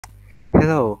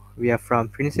Hello, we are from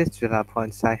Princess Chulabhorn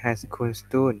High School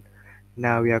student.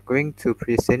 Now we are going to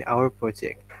present our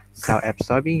project,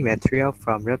 sound-absorbing material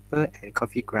from rubber and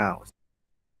coffee grounds.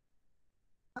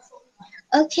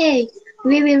 Okay,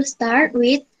 we will start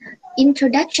with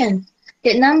introduction.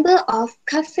 The number of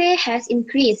cafes has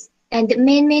increased, and the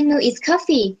main menu is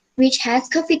coffee, which has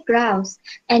coffee grounds.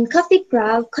 And coffee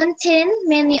grounds contain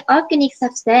many organic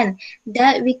substances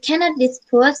that we cannot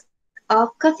dispose of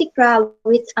coffee ground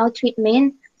without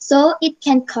treatment, so it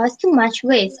can cause too much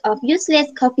waste of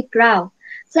useless coffee ground.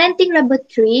 Planting rubber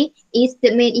tree is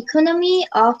the main economy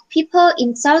of people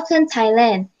in southern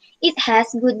Thailand. It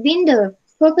has good binder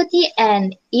property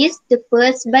and is the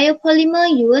first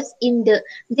biopolymer used in the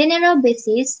general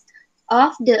basis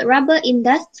of the rubber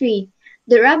industry.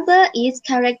 The rubber is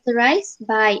characterized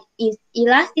by its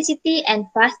elasticity and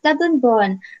fast double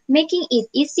bond, making it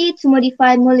easy to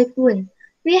modify molecules.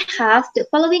 We have the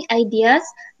following ideas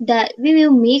that we will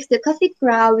mix the coffee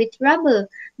ground with rubber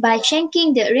by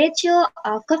changing the ratio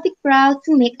of coffee ground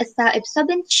to make a sound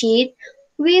absorbent sheet.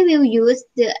 We will use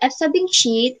the absorbing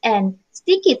sheet and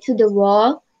stick it to the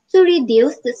wall to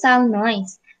reduce the sound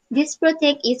noise. This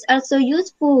project is also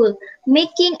useful.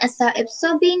 Making a sound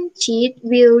absorbing sheet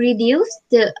will reduce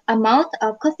the amount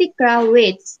of coffee ground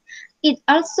waste. It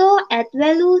also adds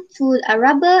value to a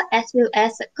rubber as well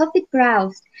as coffee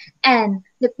grounds. And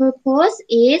the purpose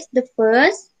is the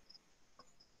first,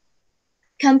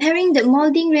 comparing the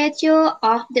molding ratio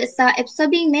of the sound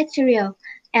absorbing material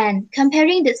and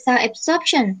comparing the sound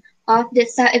absorption of the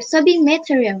sound absorbing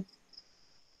material.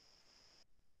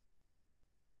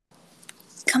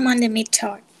 Come on the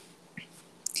method.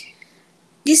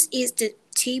 This is the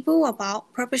table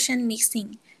about proportion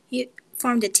mixing.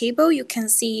 From the table, you can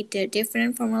see the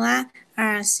different formula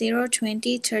are 0,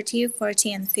 20, 30,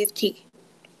 40, and 50.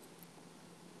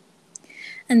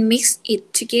 And mix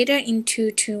it together into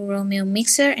 2-row mill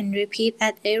mixer and repeat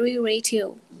at every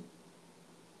ratio.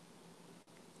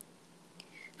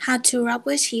 How to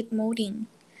rubber sheet molding.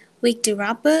 Wick the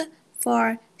rubber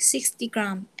for 60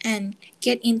 grams and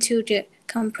get into the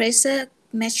compressor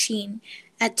machine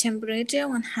at temperature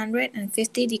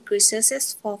 150 degrees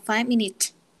Celsius for 5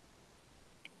 minutes.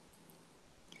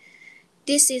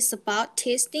 This is about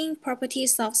testing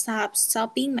properties of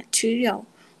sound-absorbing material.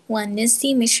 1.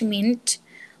 Density measurement.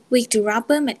 Wick the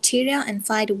rubber material and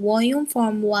find the volume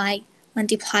from Y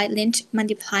multiply length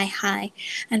multiply height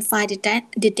and find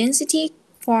the density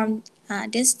from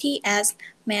density as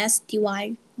mass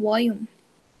divided volume.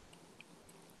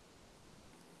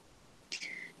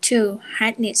 2.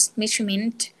 Hardness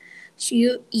measurement.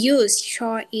 Use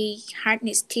short A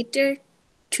hardness tether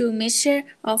to measure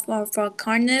of or four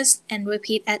corners and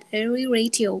repeat at every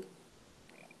ratio.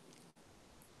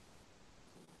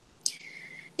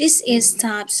 This is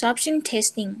sound absorption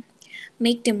testing.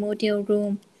 Make the model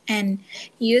room and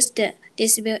use the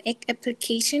decibel X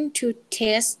application to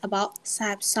test about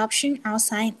sound absorption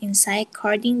outside and inside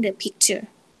according the picture.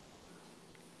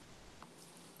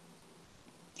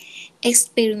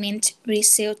 Experiment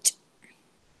result.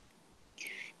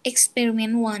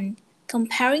 Experiment 1.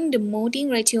 Comparing the molding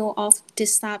ratio of the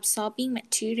sound-absorbing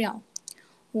material.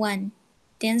 1.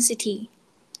 Density.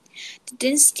 The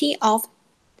density of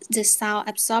the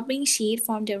sound-absorbing sheet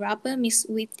from the rubber mixed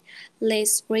with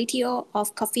less ratio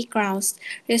of coffee grounds,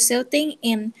 resulting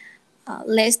in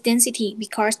less density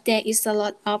because there is a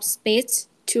lot of space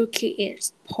to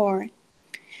create pore.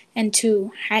 And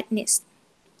 2. Hardness.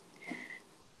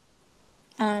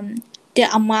 The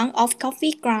amount of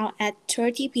coffee ground at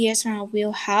 30 pSr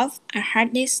will have a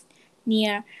hardness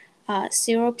near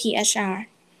 0 pSr.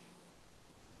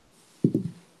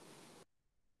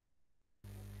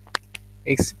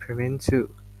 Experiment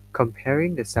 2.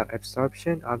 Comparing the sound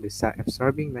absorption of the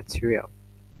sound-absorbing material.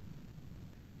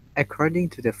 According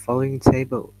to the following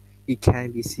table, it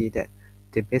can be seen that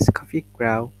the best coffee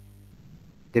ground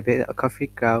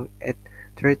at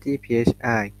 30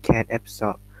 psi can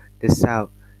absorb the sound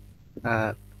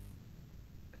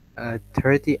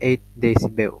 38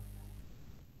 decibel.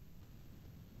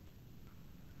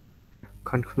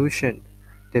 Conclusion: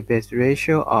 the best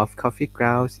ratio of coffee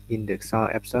grounds in the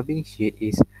sound-absorbing sheet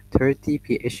is 30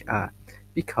 pHr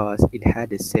because it has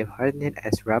the same hardness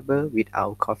as rubber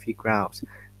without coffee grounds,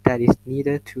 that is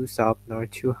neither too soft nor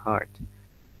too hard,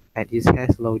 and it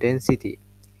has low density.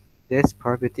 These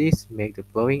properties make the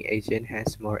blowing agent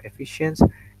has more efficiency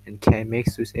and can make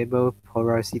suitable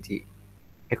porosity.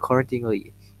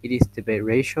 Accordingly, it is the best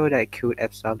ratio that could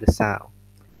absorb the sound.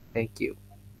 Thank you.